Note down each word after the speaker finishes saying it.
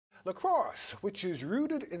Lacrosse, which is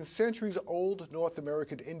rooted in centuries-old North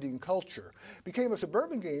American Indian culture, became a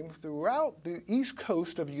suburban game throughout the east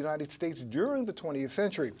coast of the United States during the 20th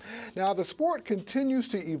century. Now, the sport continues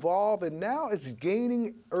to evolve, and now it's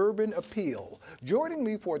gaining urban appeal. Joining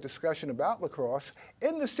me for a discussion about lacrosse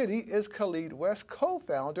in the city is Khalid West,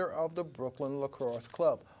 co-founder of the Brooklyn Lacrosse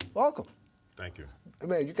Club. Welcome. Thank you.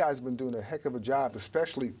 Man, you guys have been doing a heck of a job,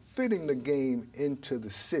 especially fitting the game into the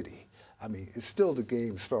city. I mean, it's still the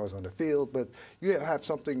game as far as on the field, but you have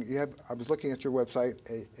something, I was looking at your website,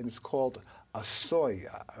 and it's called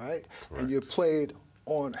Asoya, right? Correct. And you played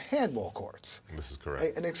on handball courts. This is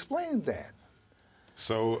correct. And explain that.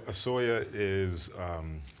 So Asoya is,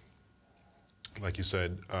 like you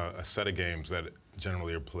said, a set of games that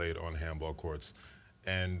generally are played on handball courts.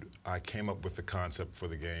 And I came up with the concept for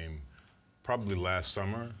the game probably last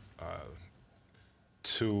summer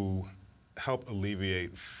to help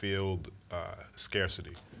alleviate field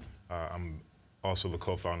scarcity. I'm also the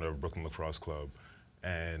co-founder of Brooklyn Lacrosse Club,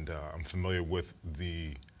 and I'm familiar with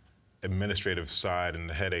the administrative side and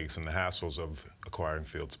the headaches and the hassles of acquiring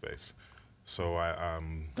field space. So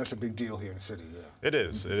That's a big deal here in the city, yeah. It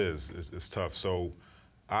is, it is. It's tough. So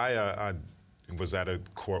I was at a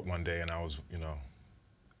court one day, and I was,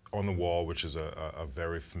 on the wall, which is a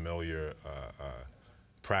very familiar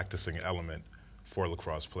practicing element for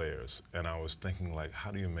lacrosse players. And I was thinking, like,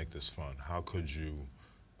 how do you make this fun? How could you,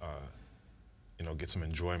 get some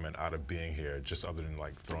enjoyment out of being here, just other than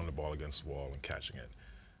like throwing the ball against the wall and catching it?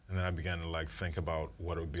 And then I began to like think about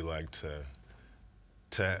what it would be like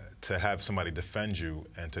to have somebody defend you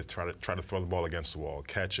and to try to throw the ball against the wall,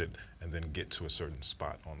 catch it, and then get to a certain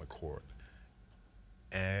spot on the court.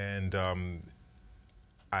 And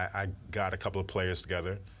I got a couple of players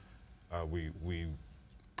together. We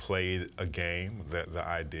played a game, the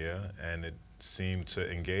idea, and it seemed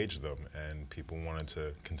to engage them, and people wanted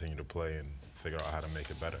to continue to play and figure out how to make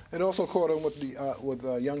it better. And also caught on with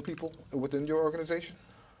the young people within your organization?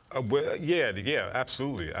 Well, yeah,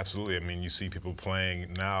 absolutely. I mean, you see people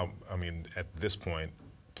playing now, at this point,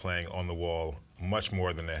 playing on the wall much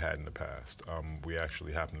more than they had in the past. We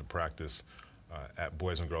actually happen to practice at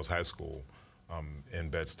Boys and Girls High School in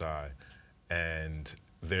Bed-Stuy, and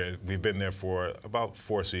we've been there for about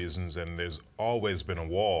 4 seasons, and there's always been a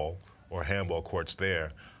wall or handball courts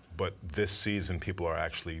there, but this season people are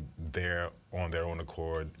actually there on their own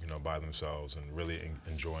accord, by themselves, and really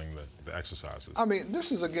enjoying the exercises. I mean,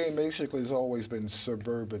 this is a game basically has always been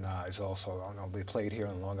suburbanized also. I know they played here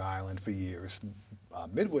in Long Island for years.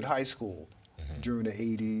 Midwood High School during the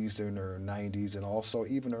 80s, during the 90s, and also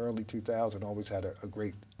even early 2000 always had a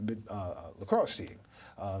great lacrosse team.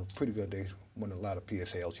 Pretty good. They won a lot of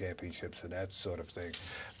PSAL championships and that sort of thing.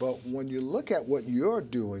 But when you look at what you're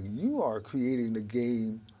doing, you are creating the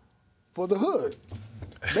game for the hood,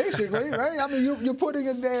 basically, right? I mean, you're putting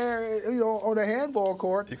it there, on a handball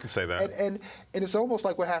court. You can say that. And it's almost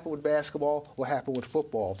like what happened with basketball, what happened with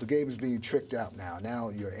football. The game is being tricked out now. Now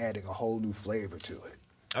you're adding a whole new flavor to it.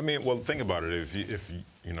 I mean, well, think about it. If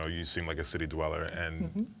you seem like a city dweller,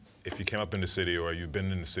 and if you came up in the city or you've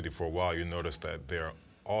been in the city for a while, you notice that there are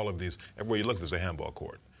all of these. Everywhere you look, there's a handball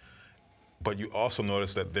court. But you also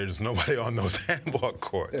notice that there's nobody on those handball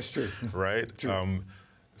courts. That's true. Right? True.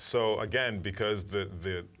 So again, because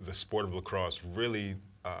the sport of lacrosse really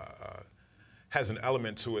has an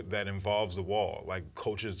element to it that involves the wall. Like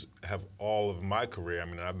coaches have all of my career. I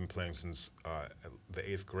mean, I've been playing since the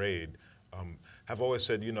 8th grade. Have always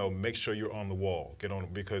said, make sure you're on the wall. Get on,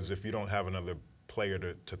 because if you don't have another player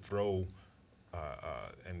to throw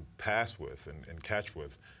and pass with and catch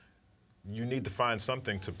with, you need to find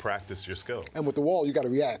something to practice your skill. And with the wall, you got to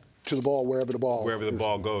react to the ball wherever the ball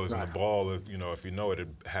goes. Right. And the ball, if you know it, it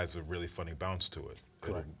has a really funny bounce to it.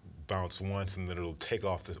 Correct. It'll bounce once and then it'll take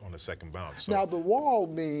off on the second bounce. So, now the wall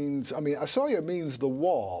means, Asoya means the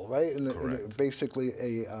wall, right? And basically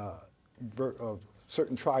a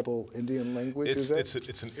certain tribal Indian language, is that?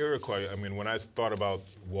 It's an Iroquois. I mean, when I thought about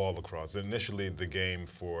wall lacrosse, initially the game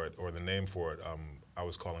for it, or the name for it, I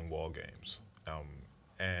was calling wall games.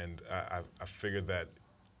 And I figured that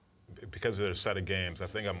because they're a set of games, I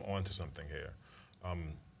think I'm onto something here.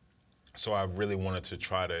 So I really wanted to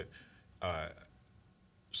try to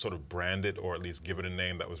sort of brand it, or at least give it a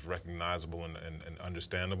name that was recognizable and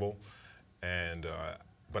understandable. And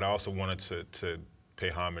but I also wanted to pay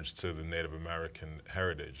homage to the Native American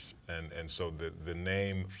heritage. And so the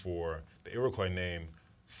name for, the Iroquois name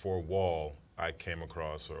for wall I came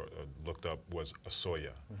across or looked up was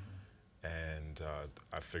Asoya. And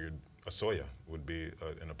I figured Asoya would be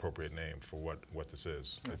an appropriate name for what this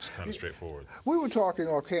is. It's kind of straightforward. We were talking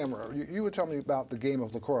off camera. You were telling me about the game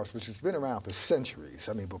of lacrosse, which has been around for centuries.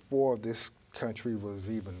 I mean, before this country was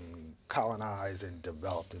even colonized and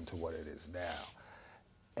developed into what it is now.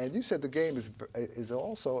 And you said the game is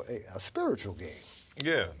also a spiritual game.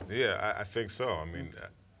 Yeah, I think so. I mean,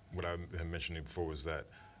 what I had mentioned before was that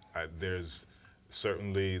there's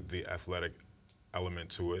certainly the athletic element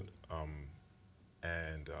to it,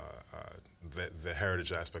 and the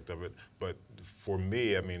heritage aspect of it. But for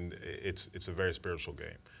me, I mean, it's a very spiritual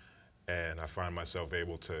game. And I find myself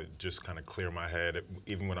able to just kind of clear my head,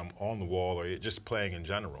 even when I'm on the wall or just playing in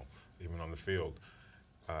general, even on the field.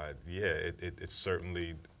 It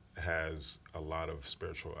certainly has a lot of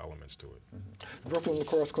spiritual elements to it. Mm-hmm. Brooklyn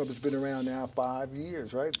Lacrosse Club has been around now 5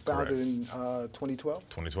 years, right? Founded in 2012?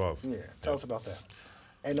 2012. Yeah, tell us about that.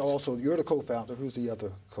 And also, you're the co-founder. Who's the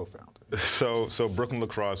other co-founder? So Brooklyn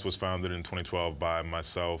Lacrosse was founded in 2012 by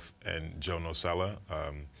myself and Joe Nocella.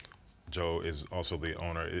 Joe is also the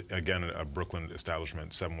owner, again, a Brooklyn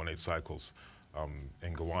establishment, 718 Cycles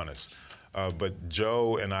in Gowanus. But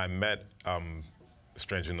Joe and I met,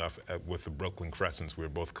 strangely enough, with the Brooklyn Crescents. We were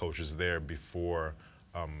both coaches there before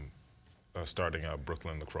starting a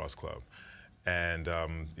Brooklyn Lacrosse Club. And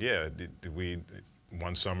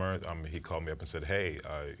one summer, he called me up and said, hey,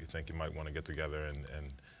 you think you might want to get together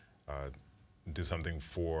and do something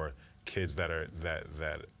for kids that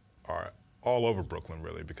are all over Brooklyn,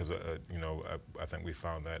 really, because I think we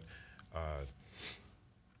found that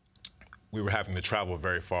we were having to travel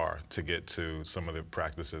very far to get to some of the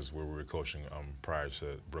practices where we were coaching prior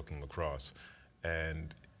to Brooklyn Lacrosse,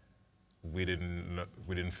 and we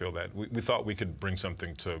didn't feel that we thought we could bring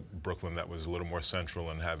something to Brooklyn that was a little more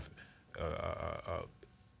central and have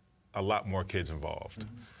a lot more kids involved.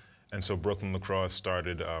 Mm-hmm. And so Brooklyn Lacrosse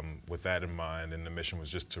started with that in mind, and the mission was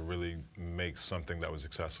just to really make something that was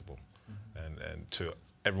accessible. And to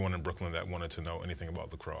everyone in Brooklyn that wanted to know anything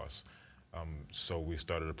about lacrosse. So we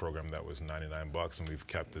started a program that was $99, and we've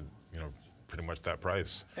kept it, pretty much that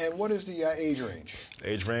price. And what is the age range?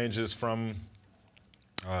 Age range is from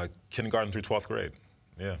kindergarten through 12th grade.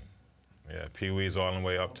 Yeah, Pee-wees all the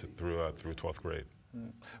way up through 12th grade.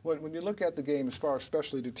 When you look at the game, as far as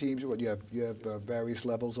especially the teams, you have various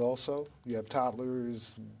levels also? You have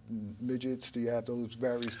toddlers, midgets, do you have those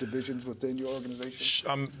various divisions within your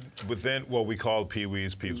organization? We call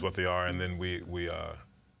Pee-wees what they are, and then we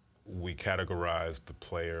categorize the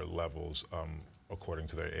player levels according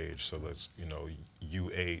to their age. So that's,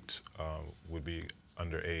 U8 would be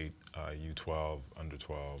under 8, U12, under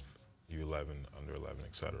 12, U11, under 11,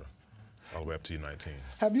 et cetera. All the way up to U19.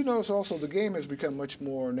 Have you noticed also the game has become much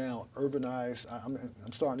more now urbanized?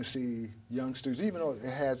 I'm starting to see youngsters, even though it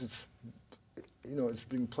has it's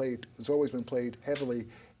always been played heavily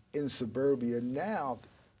in suburbia. Now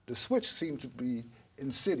the switch seems to be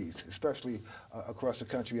in cities, especially across the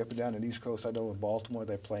country, up and down the East Coast. I know in Baltimore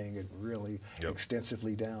they're playing it really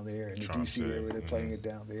extensively down there. In the DC area, they're playing it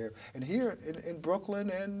down there. And here in Brooklyn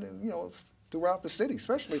and throughout the city,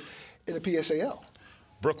 especially in the PSAL.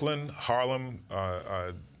 Brooklyn, Harlem,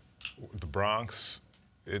 the Bronx,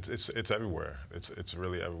 it's everywhere. It's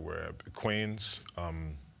really everywhere. Queens,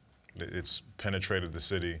 it's penetrated the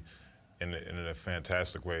city in a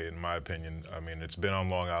fantastic way, in my opinion. I mean, it's been on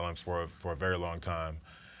Long Island for a very long time.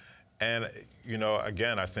 And,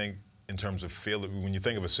 again, I think in terms of field, when you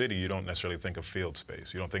think of a city, you don't necessarily think of field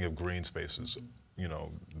space. You don't think of green spaces,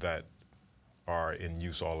 that are in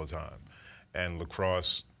use all the time. And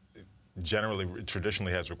lacrosse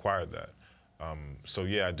traditionally has required that. So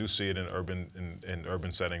yeah, I do see it in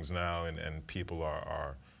urban settings now, and people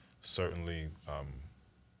are certainly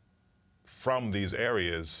from these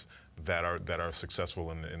areas that are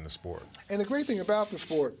successful in the sport. And the great thing about the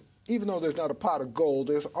sport, even though there's not a pot of gold,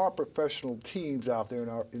 there are professional teams out there,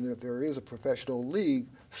 and if there is a professional league,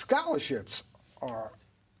 scholarships are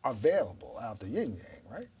available out the yin-yang,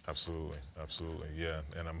 right? Absolutely, yeah.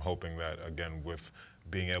 And I'm hoping that, again, with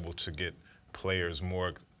being able to get players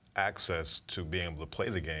more access to being able to play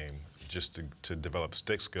the game, just to develop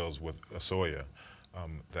stick skills with Asoya,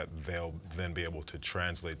 that they'll then be able to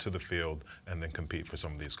translate to the field and then compete for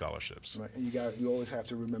some of these scholarships. Right. And you always have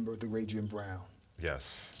to remember the great Jim Brown.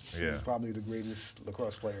 Yes, He's probably the greatest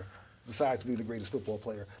lacrosse player, besides being the greatest football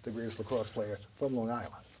player, the greatest lacrosse player from Long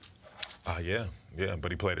Island. Yeah,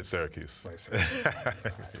 but he played at Syracuse.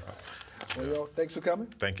 Well, thanks for coming.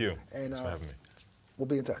 Thank you. And Thanks for having me. We'll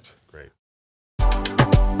be in touch. Great.